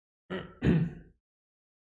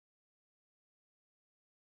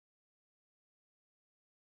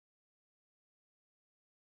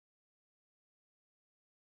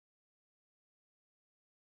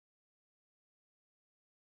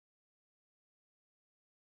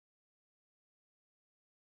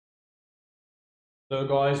So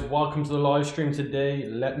guys, welcome to the live stream today.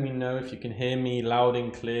 Let me know if you can hear me loud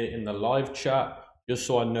and clear in the live chat, just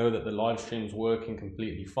so I know that the live stream is working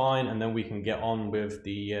completely fine, and then we can get on with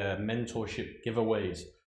the mentorship giveaways.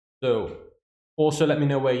 So also let me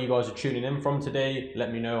know where you guys are tuning in from today.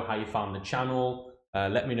 Let me know how you found the channel.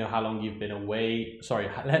 Let me know how long you've been away.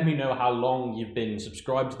 Let me know how long you've been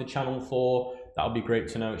subscribed to the channel for. That would be great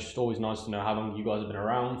to know. It's just always nice to know how long you guys have been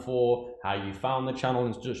around for, how you found the channel,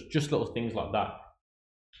 and just little things like that.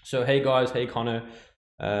 So hey guys, hey Connor,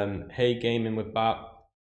 hey Gaming with Bat,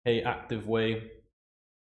 hey Active Way.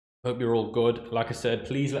 Hope you're all good. Like I said,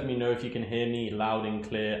 please let me know if you can hear me loud and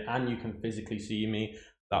clear and you can physically see me.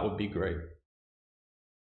 That would be great.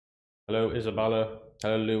 Hello Isabella,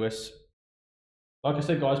 hello Lewis. Like I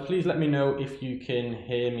said guys, please let me know if you can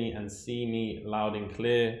hear me and see me loud and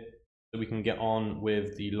clear so we can get on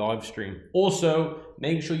with the live stream. Also,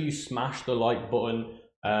 make sure you smash the like button.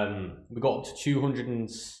 We got up to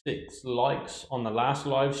 206 likes on the last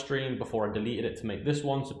live stream before I deleted it to make this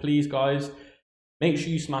one. So please guys, make sure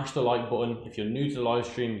you smash the like button. If you're new to the live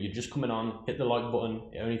stream, you're just coming on, hit the like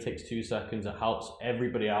button. It only takes 2 seconds. It helps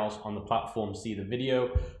everybody else on the platform see the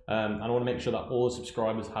video. And I want to make sure that all the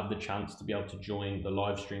subscribers have the chance to be able to join the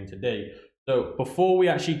live stream today. So before we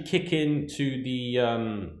actually kick into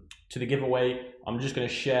the giveaway, I'm just going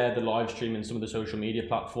to share the live stream in some of the social media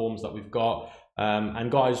platforms that we've got. And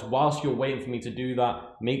guys, whilst you're waiting for me to do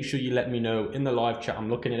that, make sure you let me know in the live chat, I'm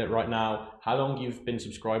looking at it right now, how long you've been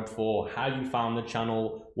subscribed for, how you found the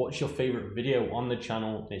channel, what's your favorite video on the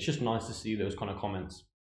channel. It's just nice to see those kind of comments.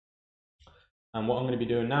 And what I'm going to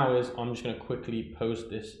be doing now is I'm just going to quickly post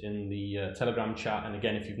this in the Telegram chat. And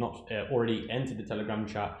again, if you've not already entered the Telegram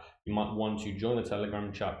chat, you might want to join the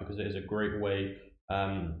Telegram chat because it is a great way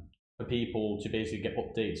for people to basically get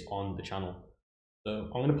updates on the channel.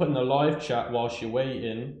 So I'm going to put in the live chat whilst you're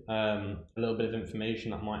waiting a little bit of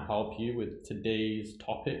information that might help you with today's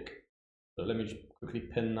topic. So let me just quickly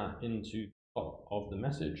pin that into the top of the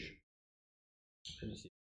message.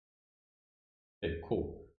 Okay,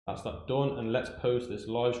 cool. That's that done. And let's post this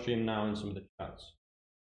live stream now in some of the chats.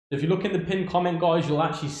 If you look in the pinned comment, guys, you'll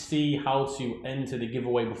actually see how to enter the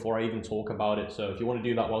giveaway before I even talk about it. So if you want to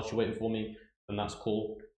do that whilst you're waiting for me, then that's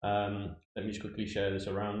cool. Let me just quickly share this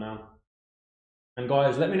around now. And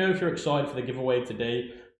guys, let me know if you're excited for the giveaway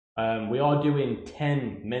today. We are doing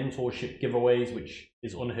 10 mentorship giveaways, which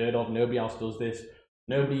is unheard of. Nobody else does this.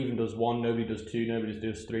 Nobody even does 1, nobody does 2, nobody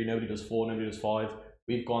does 3, nobody does 4, nobody does 5.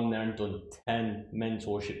 We've gone there and done 10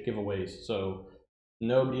 mentorship giveaways. So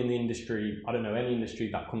nobody in the industry, I don't know any industry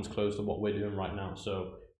that comes close to what we're doing right now.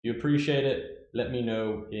 So if you appreciate it, let me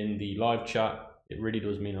know in the live chat. It really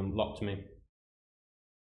does mean a lot to me.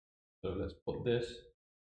 So let's put this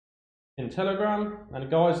in Telegram.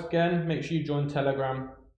 And guys, again, make sure you join Telegram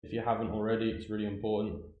if you haven't already. It's really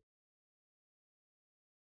important.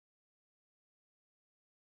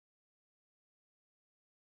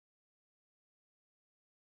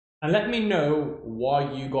 And let me know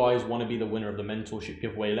why you guys want to be the winner of the mentorship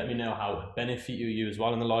giveaway. Let me know how it benefit you as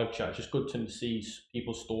well in the live chat. It's just good to see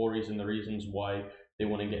people's stories and the reasons why they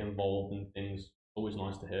want to get involved in things. Always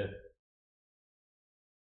nice to hear.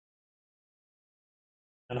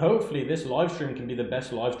 And hopefully this live stream can be the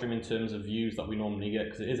best live stream in terms of views that we normally get,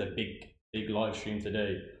 because it is a big live stream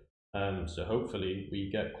today. So hopefully we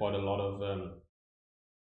get quite a lot of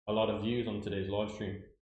views on today's live stream.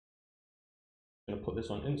 I'm gonna put this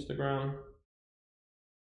on Instagram.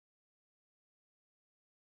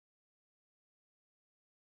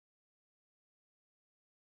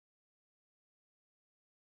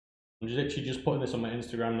 I'm just actually just putting this on my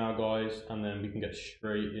Instagram now, guys, and then we can get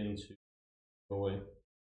straight into the giveaway.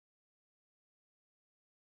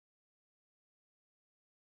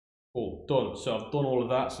 Cool, done. So I've done all of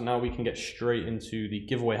that. So now we can get straight into the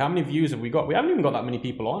giveaway. How many views have we got? We haven't even got that many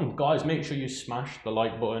people on. Guys, make sure you smash the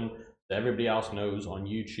like button so everybody else knows on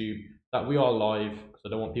YouTube that we are live, because I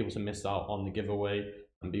don't want people to miss out on the giveaway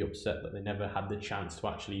and be upset that they never had the chance to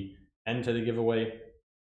actually enter the giveaway.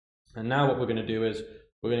 And now what we're going to do is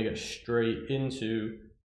we're going to get straight into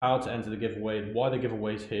how to enter the giveaway, why the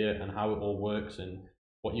giveaway is here, and how it all works, and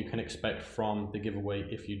what you can expect from the giveaway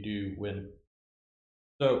if you do win.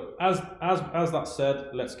 So as that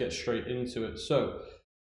said, let's get straight into it. So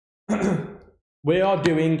we are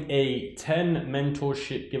doing a 10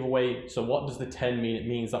 mentorship giveaway. So what does the 10 mean? It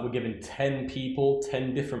means that we're giving 10 people,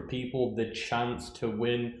 10 different people, the chance to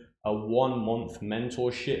win a 1-month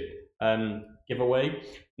mentorship giveaway.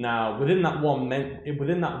 Now within that one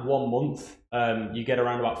month, you get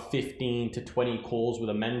around about 15 to 20 calls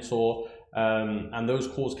with a mentor. and those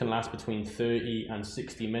calls can last between 30 and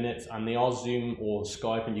 60 minutes, and they are Zoom or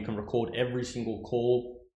Skype, and you can record every single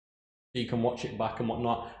call so you can watch it back and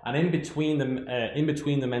whatnot. And in between the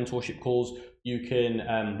mentorship calls, you can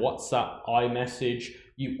WhatsApp, iMessage.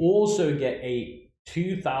 You also get a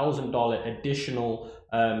 $2,000 additional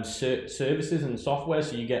services and software.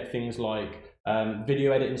 So you get things like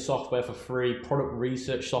video editing software for free, product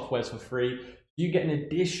research softwares for free. You get an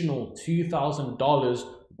additional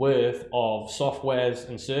 $2,000 worth of softwares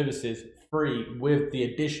and services free with the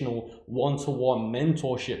additional one-to-one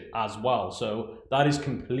mentorship as well. So that is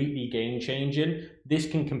completely game changing. This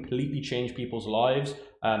can completely change people's lives,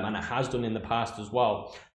 and it has done in the past as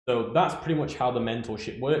well. So that's pretty much how the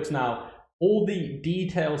mentorship works. Now, all the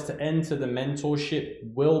details to enter the mentorship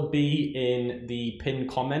will be in the pinned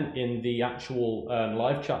comment in the actual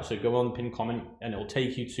live chat. So go on pinned comment and it'll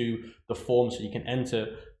take you to the form so you can enter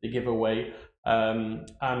the giveaway.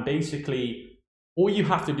 And basically, all you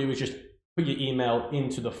have to do is just put your email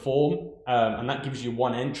into the form, and that gives you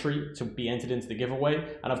one entry to be entered into the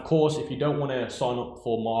giveaway. And of course, if you don't want to sign up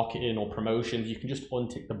for marketing or promotions, you can just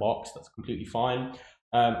untick the box. That's completely fine.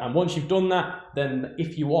 And once you've done that, then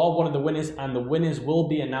if you are one of the winners, and the winners will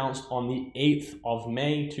be announced on the 8th of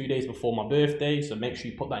May, 2 days before my birthday, so make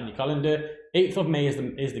sure you put that in your calendar. 8th of May is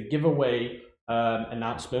the giveaway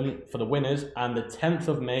announcement for the winners, and the 10th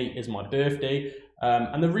of May is my birthday.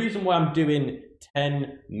 And the reason why I'm doing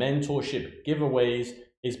 10 mentorship giveaways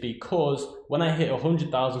is because when I hit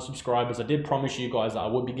 100,000 subscribers, I did promise you guys that I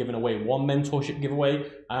would be giving away one mentorship giveaway.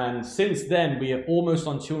 And since then, we are almost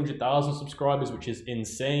on 200,000 subscribers, which is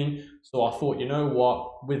insane. So I thought, you know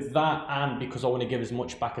what, with that, and because I want to give as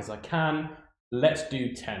much back as I can, let's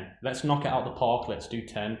do 10. Let's knock it out the park. Let's do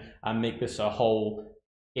 10 and make this a whole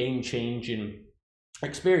game-changing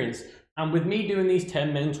experience. And with me doing these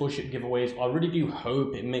 10 mentorship giveaways, I really do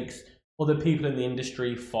hope it makes other people in the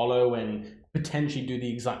industry follow and potentially do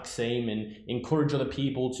the exact same, and encourage other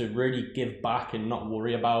people to really give back and not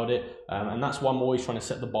worry about it. And that's why I'm always trying to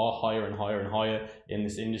set the bar higher and higher and higher in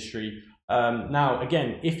this industry. Now,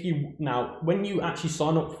 again, when you actually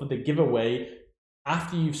sign up for the giveaway,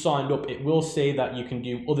 after you've signed up, it will say that you can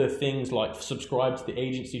do other things like subscribe to the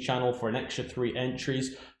agency channel for an extra 3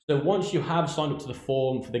 entries. So once you have signed up to the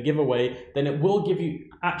form for the giveaway, then it will give you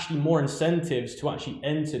actually more incentives to actually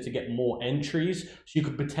enter to get more entries. So you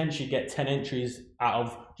could potentially get 10 entries out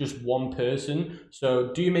of just one person.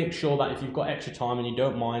 So do make sure that if you've got extra time and you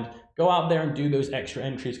don't mind, go out there and do those extra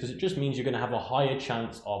entries, because it just means you're going to have a higher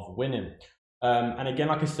chance of winning. And again,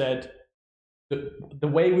 like I said, the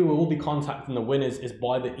way we will all be contacting the winners is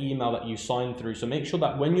by the email that you sign through. So make sure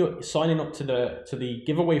that when you're signing up to the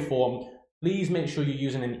giveaway form, please make sure you're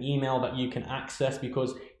using an email that you can access,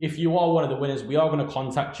 because if you are one of the winners, we are going to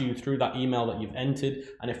contact you through that email that you've entered.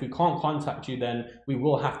 And if we can't contact you, then we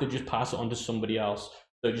will have to just pass it on to somebody else.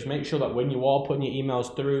 So just make sure that when you are putting your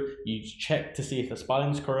emails through, you check to see if the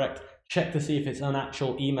spelling's correct, check to see if it's an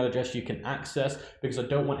actual email address you can access, because I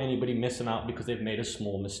don't want anybody missing out because they've made a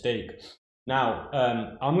small mistake. Now,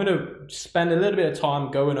 I'm going to spend a little bit of time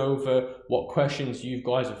going over what questions you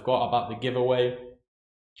guys have got about the giveaway.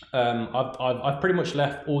 I've pretty much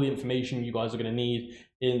left all the information you guys are going to need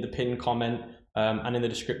in the pinned comment and in the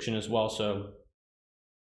description as well. So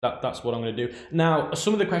that's what I'm going to do. Now,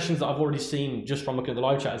 some of the questions that I've already seen just from looking at the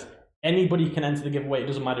live chat is anybody can enter the giveaway. It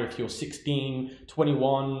doesn't matter if you're 16,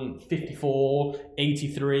 21, 54,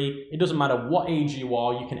 83. It doesn't matter what age you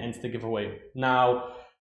are, you can enter the giveaway. Now,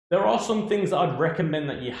 there are some things that I'd recommend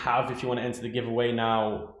that you have if you want to enter the giveaway.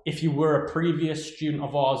 Now, if you were a previous student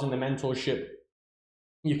of ours in the mentorship,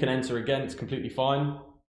 you can enter again, it's completely fine.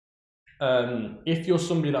 If you're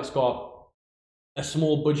somebody that's got a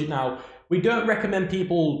small budget, now, we don't recommend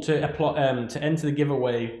people to apply to enter the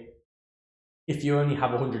giveaway if you only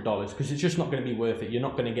have $100, because it's just not going to be worth it. You're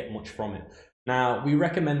not going to get much from it. Now, we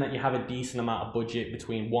recommend that you have a decent amount of budget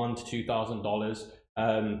between $1,000 to $2,000.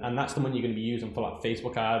 And that's the money you're going to be using for like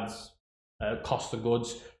Facebook ads, cost of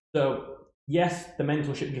goods. So yes, the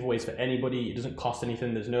mentorship giveaway is for anybody. It doesn't cost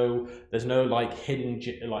anything. There's no like hidden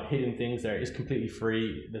things there. It's completely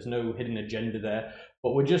free. There's no hidden agenda there.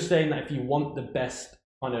 But we're just saying that if you want the best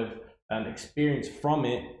kind of experience from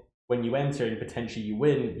it when you enter and potentially you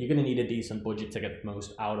win, you're going to need a decent budget to get the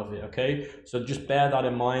most out of it. Okay, so just bear that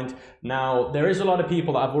in mind. Now, there is a lot of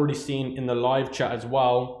people that I've already seen in the live chat as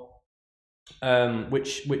well,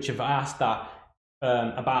 which have asked that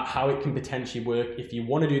about how it can potentially work if you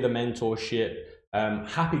want to do the mentorship.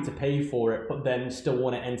 Happy to pay for it, but then still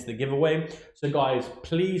want to enter the giveaway. So guys,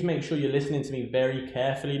 please make sure you're listening to me very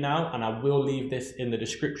carefully now, and I will leave this in the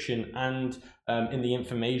description and in the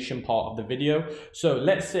information part of the video. So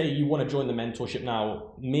let's say you want to join the mentorship.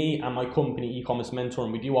 Now, me and my company, E-commerce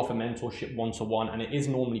Mentoring, we do offer mentorship one-to-one, and it is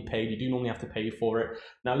normally paid. You do normally have to pay for it.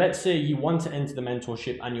 Now, let's say you want to enter the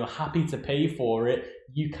mentorship and you're happy to pay for it,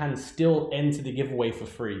 you can still enter the giveaway for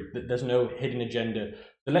free. There's no hidden agenda.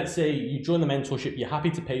 So let's say you join the mentorship, you're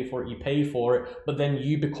happy to pay for it, you pay for it, but then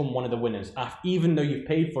you become one of the winners. Even though you've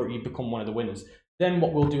paid for it, you become one of the winners. Then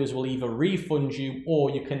what we'll do is we'll either refund you,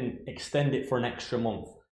 or you can extend it for an extra month.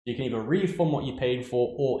 You can either refund what you paid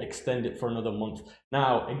for or extend it for another month.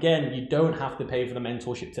 Now, again, you don't have to pay for the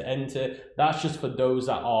mentorship to enter. That's just for those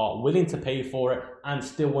that are willing to pay for it and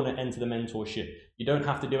still want to enter the mentorship. You don't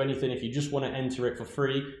have to do anything. If you just want to enter it for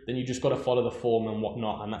free, then you just got to follow the form and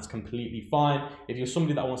whatnot, and that's completely fine. If you're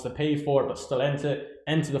somebody that wants to pay for it but still enter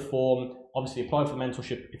the form, obviously apply for the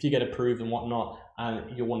mentorship. If you get approved and whatnot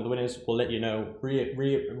and you're one of the winners, we'll let you know,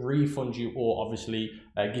 refund you, or obviously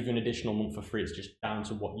give you an additional month for free. It's just down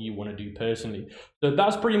to what you want to do personally. So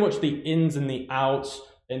that's pretty much the ins and the outs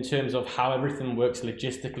in terms of how everything works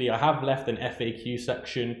logistically. I have left an FAQ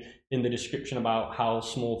section in the description about how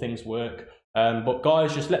small things work. But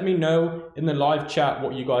guys, just let me know in the live chat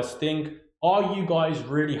what you guys think. Are you guys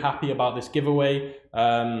really happy about this giveaway?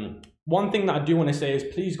 One thing that I do want to say is,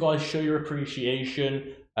 please guys, show your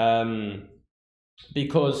appreciation,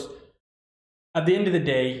 because at the end of the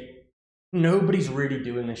day, nobody's really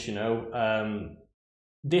doing this, you know.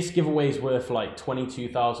 This giveaway is worth like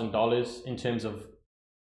 $22,000 in terms of,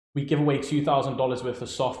 we give away $2,000 worth of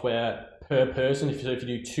software per person. If you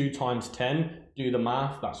do 2 times 10, do the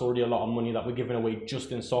math, that's already a lot of money that we're giving away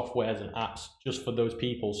just in softwares and apps just for those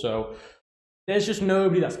people. So there's just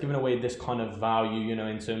nobody that's giving away this kind of value, you know,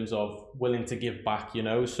 in terms of willing to give back, you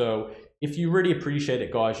know. So if you really appreciate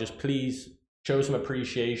it, guys, just please show some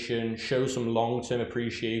appreciation, show some long-term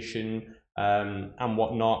appreciation, and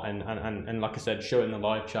whatnot, and like I said, show it in the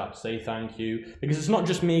live chat, say thank you, because it's not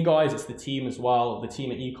just me, guys, it's the team as well, the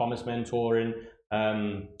team at E-commerce Mentoring.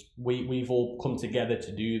 We've all come together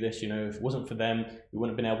to do this, you know. If it wasn't for them, we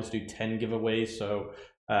wouldn't have been able to do 10 giveaways. So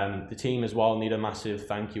the team as well need a massive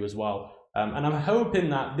thank you as well. And I'm hoping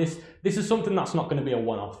that this is something that's not going to be a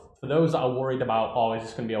one-off. For those that are worried about, oh, is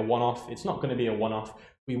this going to be a one-off? It's not going to be a one-off.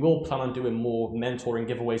 We will plan on doing more mentoring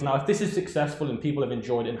giveaways. Now, if this is successful and people have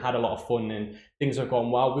enjoyed it and had a lot of fun and things have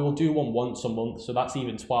gone well, we will do one once a month. So that's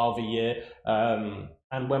even 12 a year.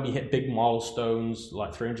 And when we hit big milestones,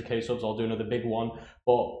 like 300K subs, I'll do another big one.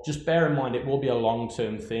 But just bear in mind, it will be a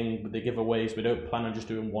long-term thing with the giveaways. We don't plan on just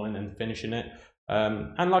doing one and then finishing it.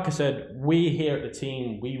 And like I said, we here at the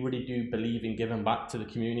team, we really do believe in giving back to the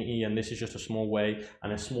community, and this is just a small way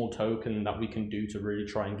and a small token that we can do to really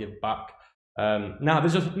try and give back. Now,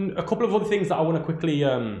 there's a couple of other things that I want to quickly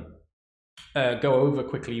go over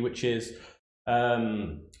quickly, which is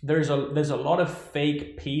there's a lot of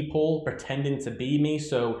fake people pretending to be me.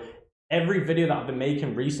 So every video that I've been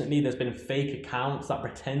making recently, there's been fake accounts that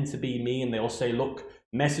pretend to be me, and they'll say, look,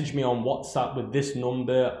 message me on WhatsApp with this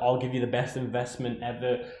number, I'll give you the best investment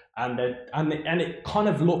ever. And it kind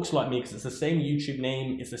of looks like me because it's the same YouTube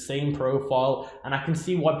name, it's the same profile, and I can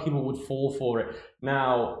see why people would fall for it.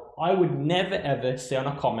 Now, I would never ever say on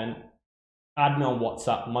a comment, add me on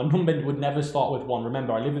WhatsApp. My number would never start with 1.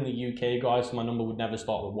 Remember, I live in the UK, guys, so my number would never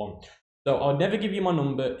start with 1. So I'd never give you my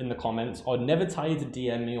number in the comments. I'd never tell you to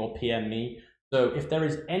DM me or PM me. So if there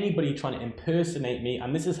is anybody trying to impersonate me,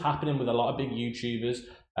 and this is happening with a lot of big YouTubers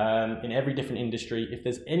in every different industry, if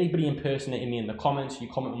there's anybody impersonating me in the comments, you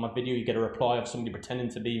comment on my video, you get a reply of somebody pretending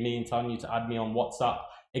to be me and telling you to add me on WhatsApp,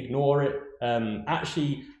 ignore it.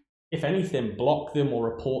 Actually, if anything, block them or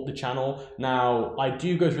report the channel. Now, I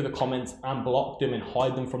do go through the comments and block them and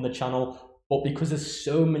hide them from the channel, but because there's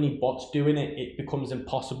so many bots doing it, it becomes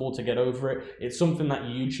impossible to get over it. It's something that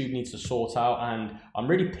YouTube needs to sort out, and I'm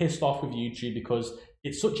really pissed off with YouTube because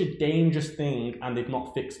it's such a dangerous thing and they've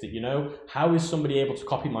not fixed it, you know? How is somebody able to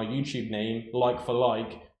copy my YouTube name, like for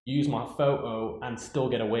like, use my photo and still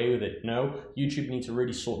get away with it? No, YouTube needs to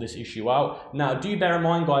really sort this issue out. Now, do bear in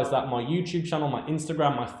mind, guys, that my YouTube channel, my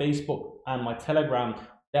Instagram, my Facebook, and my Telegram,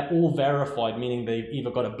 they're all verified, meaning they've either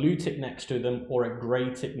got a blue tick next to them or a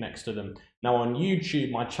gray tick next to them. Now on YouTube,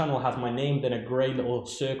 my channel has my name, then a gray little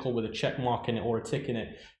circle with a check mark in it or a tick in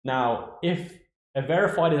it. Now, if a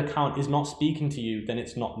verified account is not speaking to you, then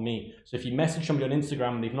it's not me. So if you message somebody on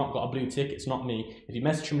Instagram and they've not got a blue tick, it's not me. If you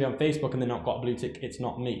message somebody on Facebook and they've not got a blue tick, it's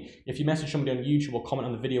not me. If you message somebody on YouTube or comment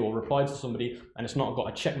on the video or reply to somebody and it's not got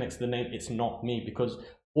a check next to the name, it's not me, because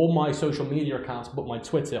all my social media accounts but my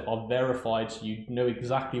Twitter are verified, so you know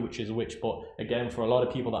exactly which is which. But again, for a lot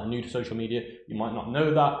of people that are new to social media, you might not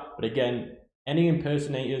know that. But again, any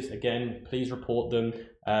impersonators, again, please report them.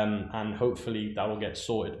 and hopefully that will get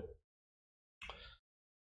sorted.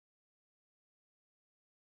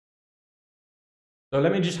 So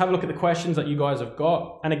let me just have a look at the questions that you guys have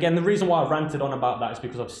got. And again, the reason why I've ranted on about that is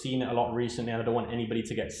because I've seen it a lot recently and I don't want anybody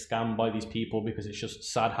to get scammed by these people because it's just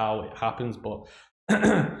sad how it happens. But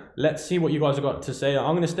let's see what you guys have got to say.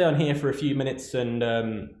 I'm going to stay on here for a few minutes and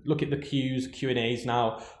look at the Q&As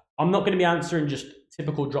now. I'm not going to be answering just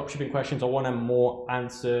typical dropshipping questions. I want to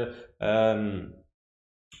answer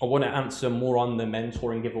more on the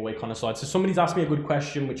mentoring giveaway kind of side. So somebody's asked me a good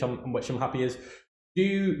question, which I'm happy is,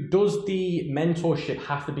 does the mentorship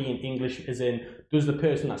have to be in English, as in, does the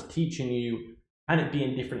person that's teaching you, can it be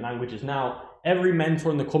in different languages? Now, every mentor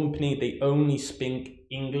in the company, they only speak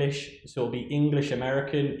English. So it'll be English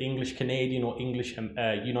American, English Canadian, or English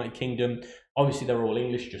United Kingdom. Obviously, they're all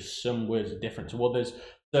English, just some words are different to others.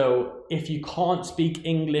 So if you can't speak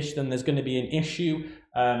English, then there's going to be an issue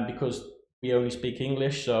because we only speak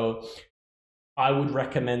English. So I would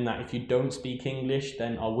recommend that if you don't speak English,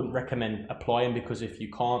 then I wouldn't recommend applying, because if you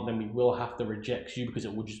can't, then we will have to reject you because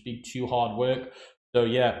it would just be too hard work. So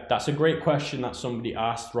yeah, that's a great question that somebody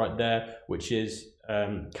asked right there, which is,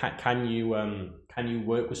 can you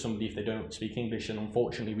work with somebody if they don't speak English? And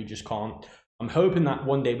unfortunately, we just can't. I'm hoping that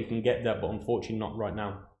one day we can get there, but unfortunately not right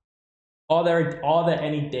now. Are there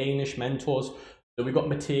any Danish mentors? So we've got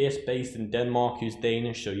Matthias based in Denmark who's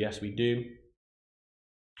Danish, so yes, we do.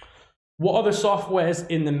 What other softwares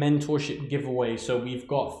in the mentorship giveaway? So we've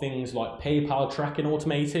got things like PayPal tracking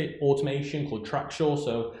automation called Tracksure.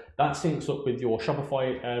 So that syncs up with your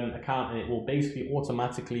Shopify account, and it will basically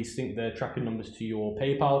automatically sync the tracking numbers to your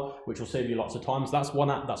PayPal, which will save you lots of time. So that's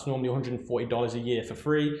one app that's normally $140 a year for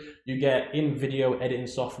free. You get in-video editing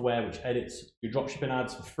software, which edits your dropshipping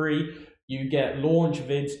ads for free. You get Launch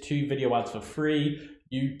Vids 2 video ads for free.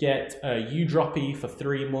 You get Udroppy for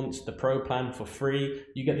 3 months, the Pro plan for free.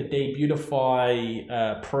 You get the Debutify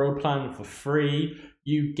Pro plan for free.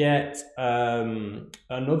 You get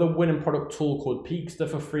another winning product tool called Peakster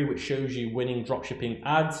for free, which shows you winning dropshipping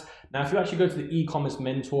ads. Now, if you actually go to the e-commerce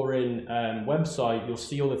mentoring website, you'll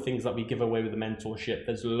see all the things that we give away with the mentorship.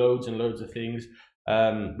 There's loads and loads of things,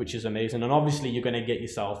 which is amazing. And obviously, you're going to get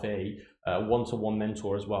yourself a one-to-one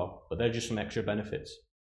mentor as well, but they're just some extra benefits.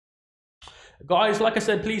 Guys, like I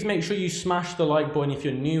said, please make sure you smash the like button. If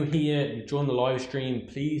you're new here, you join the live stream,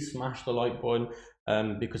 please smash the like button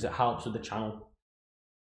because it helps with the channel.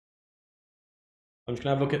 I'm just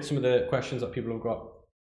gonna have a look at some of the questions that people have got.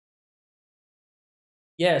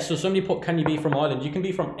 Yeah, so somebody put, can you be from Ireland? You can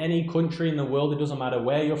be from any country in the world. It doesn't matter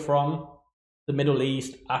where you're from, the Middle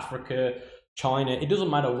East, Africa, China. It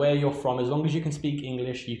doesn't matter where you're from. As long as you can speak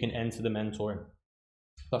English, you can enter the mentoring.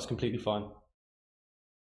 That's completely fine.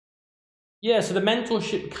 Yeah, so the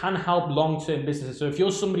mentorship can help long-term businesses. So if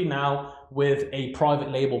you're somebody now with a private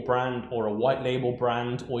label brand or a white label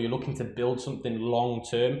brand, or you're looking to build something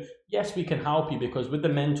long-term, yes, we can help you, because with the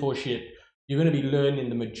mentorship, you're going to be learning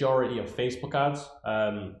the majority of Facebook ads.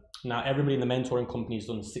 Now, everybody in the mentoring company has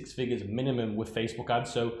done 6 figures minimum with Facebook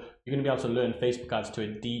ads. So you're going to be able to learn Facebook ads to a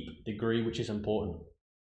deep degree, which is important.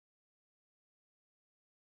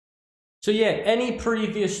 So yeah, any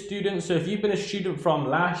previous student, so if you've been a student from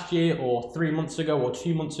last year or 3 months ago or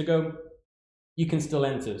 2 months ago, you can still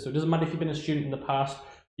enter. So it doesn't matter if you've been a student in the past,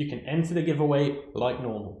 you can enter the giveaway like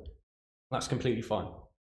normal. That's completely fine.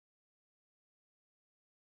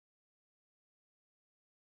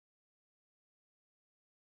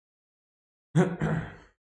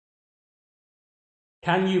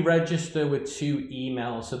 Can you register with 2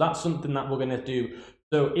 emails? So that's something that we're going to do.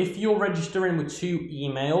 So if you're registering with 2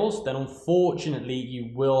 emails, then unfortunately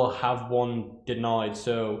you will have one denied.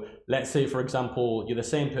 So let's say, for example, you're the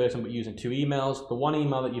same person but using 2 emails. The one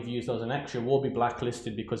email that you've used as an extra will be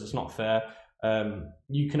blacklisted because it's not fair.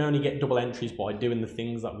 You can only get double entries by doing the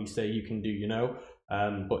things that we say you can do, you know.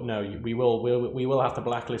 But no, we will have to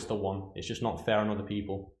blacklist the one. It's just not fair on other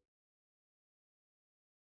people.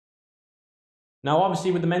 Now, obviously,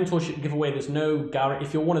 with the mentorship giveaway, there's no guarantee.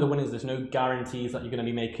 If you're one of the winners, there's no guarantees that you're going to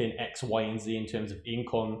be making X, Y, and Z in terms of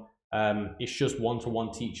income. It's just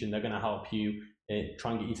one-to-one teaching. They're going to help you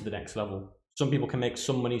try and get you to the next level. Some people can make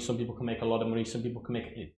some money. Some people can make a lot of money. Some people can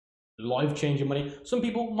make life-changing money. Some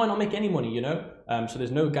people might not make any money, you know? So there's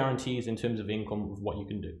no guarantees in terms of income of what you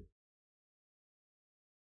can do.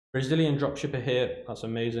 Brazilian dropshipper here. That's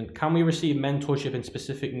amazing. Can we receive mentorship in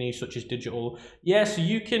specific niche such as digital? Yeah, so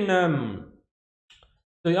you can...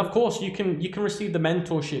 So of course you can receive the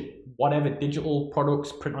mentorship, whatever digital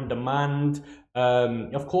products, print on demand.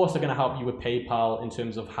 Of course they're going to help you with PayPal in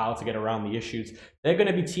terms of how to get around the issues. They're going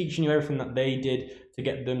to be teaching you everything that they did to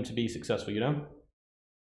get them to be successful, you know.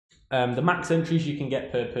 The max entries you can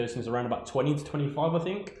get per person is around about 20 to 25, I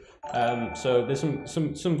think. So there's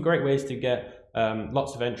some great ways to get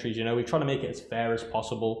lots of entries. You know, we try to make it as fair as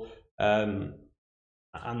possible, and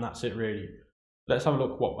that's it really. Let's have a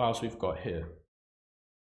look what else we've got here.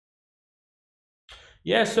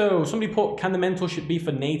 Yeah, so somebody put, can the mentorship be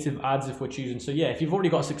for native ads if we're choosing? So yeah, if you've already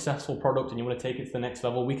got a successful product and you want to take it to the next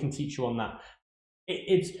level, we can teach you on that.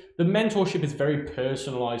 It's the mentorship is very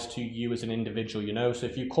personalized to you as an individual, you know. So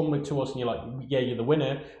if you come to us and you're like, yeah, you're the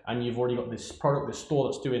winner, and you've already got this product, this store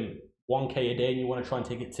that's doing 1K a day, and you want to try and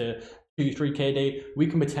take it to 2-3K a day, we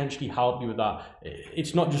can potentially help you with that.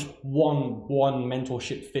 It's not just one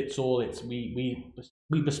mentorship fits all. It's we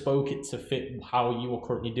bespoke it to fit how you are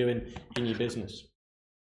currently doing in your business.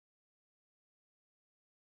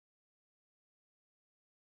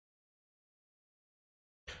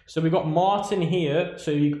 So we've got Martin here.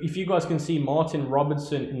 So if you guys can see Martin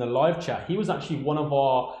Robertson in the live chat, he was actually one of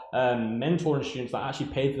our mentoring students that actually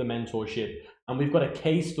paid for the mentorship. And we've got a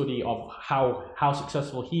case study of how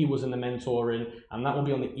successful he was in the mentoring, and that will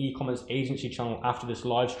be on the e-commerce agency channel after this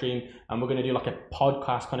live stream. And we're going to do like a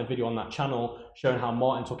podcast kind of video on that channel showing how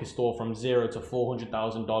Martin took his store from $0 to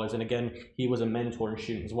 $400,000. And again, he was a mentoring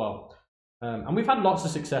student as well. And we've had lots of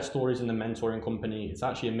success stories in the mentoring company. It's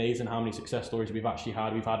actually amazing how many success stories we've actually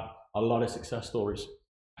had. We've had a lot of success stories.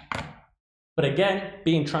 But again,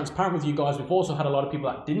 being transparent with you guys, we've also had a lot of people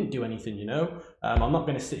that didn't do anything, you know. I'm not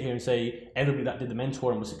going to sit here and say everybody that did the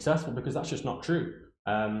mentoring was successful, because that's just not true.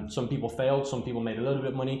 Some people failed, some people made a little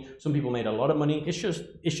bit of money, some people made a lot of money. It's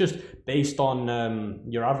just based on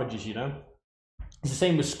your averages, you know. It's the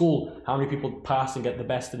same with school. How many people pass and get the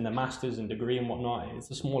best in their masters and degree and whatnot?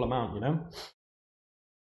 It's a small amount, you know.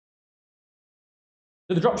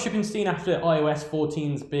 So the dropshipping scene after iOS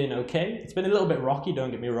 14's been okay. It's been a little bit rocky,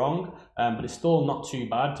 don't get me wrong, but it's still not too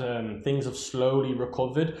bad. Things have slowly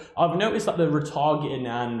recovered. I've noticed that the retargeting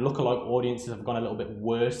and lookalike audiences have gone a little bit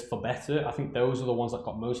worse for better. I think those are the ones that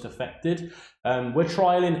got most affected. We're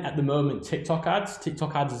trialing at the moment TikTok ads.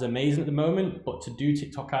 TikTok ads is amazing at the moment, but to do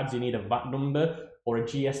TikTok ads, you need a VAT number or a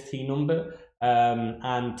GST number.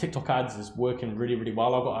 And TikTok ads is working really, really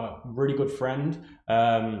well. I've got a really good friend,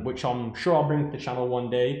 which I'm sure I'll bring to the channel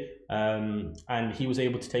one day. And he was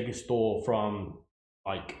able to take his store from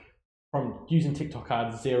using TikTok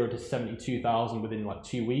ads 0 to 72,000 within like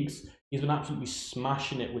 2 weeks. He's been absolutely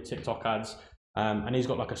smashing it with TikTok ads. And he's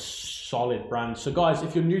got like a solid brand. So guys,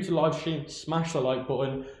 if you're new to live stream, smash the like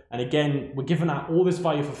button. And again, we're giving out all this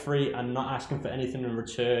value for free and not asking for anything in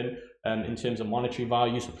return in terms of monetary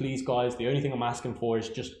value. So please guys, the only thing I'm asking for is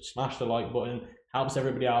just smash the like button. Helps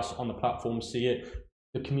everybody else on the platform see it,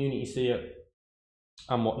 the community see it,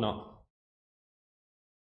 and whatnot.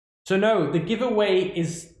 So no, the giveaway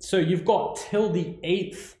is, so you've got till the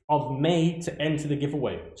 8th of May to enter the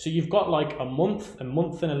giveaway. So you've got like a month and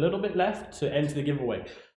a little bit left to enter the giveaway.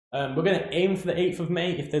 We're going to aim for the 8th of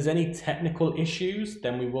May. If there's any technical issues,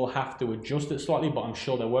 then we will have to adjust it slightly, but I'm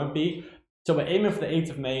sure there won't be. So we're aiming for the 8th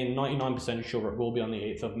of May and 99% sure it will be on the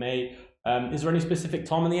 8th of May. Is there any specific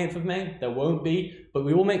time on the 8th of May? There won't be, but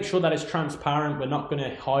we will make sure that it's transparent. We're not going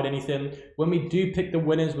to hide anything. When we do pick the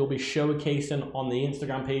winners, we'll be showcasing on the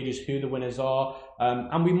Instagram pages who the winners are.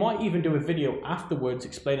 And we might even do a video afterwards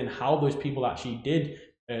explaining how those people actually did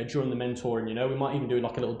during the mentoring. You know, we might even do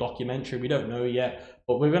like a little documentary. We don't know yet,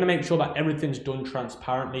 but we're going to make sure that everything's done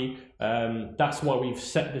transparently. That's why we've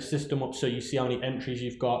set the system up so you see how many entries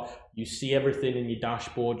you've got. You see everything in your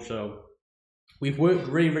dashboard. So we've worked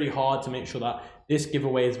really, really hard to make sure that this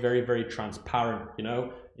giveaway is very, very transparent, you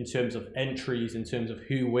know, in terms of entries, in terms of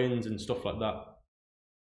who wins and stuff like that.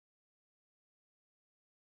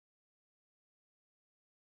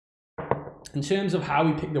 In terms of how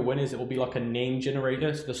we pick the winners, it will be like a name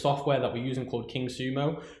generator. So the software that we're using called King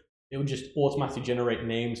Sumo, it will just automatically generate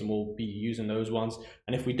names and we'll be using those ones.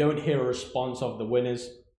 And if we don't hear a response of the winners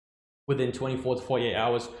within 24 to 48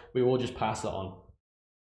 hours, we will just pass it on.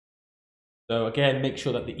 So again, make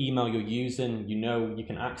sure that the email you're using, you know, you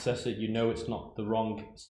can access it, you know, it's not the wrong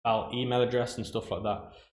spelled email address and stuff like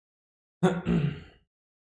that.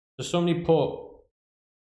 So somebody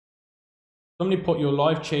put your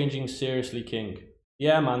life changing seriously, King.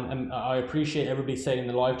 Yeah, man. And I appreciate everybody saying in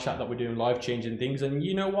the live chat that we're doing life changing things. And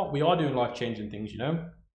you know what? We are doing life changing things, you know.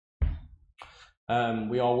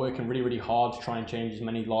 We are working really, really hard to try and change as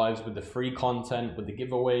many lives with the free content, with the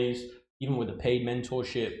giveaways, even with the paid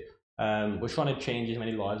mentorship. We're trying to change as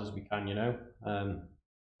many lives as we can, you know.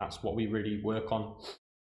 That's what we really work on.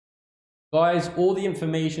 Guys, all the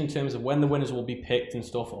information in terms of when the winners will be picked and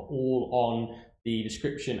stuff are all on the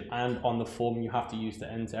description and on the form you have to use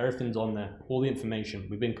to enter. Everything's on there, all the information.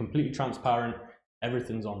 We've been completely transparent.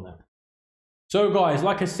 Everything's on there. So guys,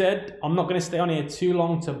 like I said, I'm not going to stay on here too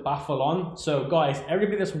long to baffle on. So guys,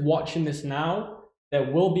 everybody that's watching this now, there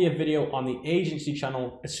will be a video on the agency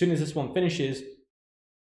channel as soon as this one finishes,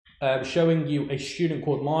 showing you a student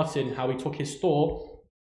called Martin, how he took his store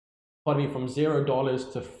probably from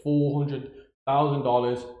 $0 to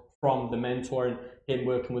 $400,000 from the mentoring, him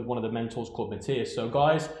working with one of the mentors called Matthias. So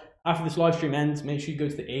guys, after this live stream ends, make sure you go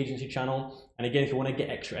to the agency channel. And again, if you want to get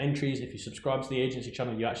extra entries, if you subscribe to the agency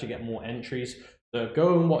channel, you actually get more entries. So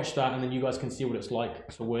go and watch that, and then you guys can see what it's like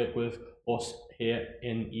to work with us here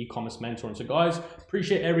in e-commerce mentoring. So guys,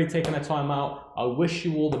 appreciate everybody taking their time out. I wish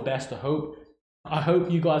you all the best. I hope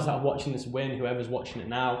you guys that are watching this win, whoever's watching it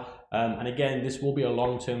now. And again, this will be a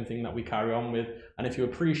long-term thing that we carry on with. And if you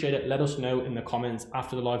appreciate it, let us know in the comments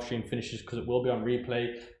after the live stream finishes, because it will be on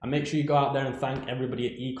replay. And make sure you go out there and thank everybody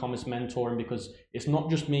at e-commerce mentoring, because it's not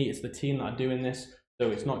just me, it's the team that are doing this.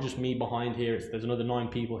 So it's not just me behind here, there's another 9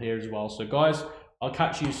 people here as well. So guys, I'll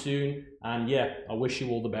catch you soon. And yeah, I wish you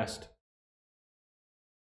all the best.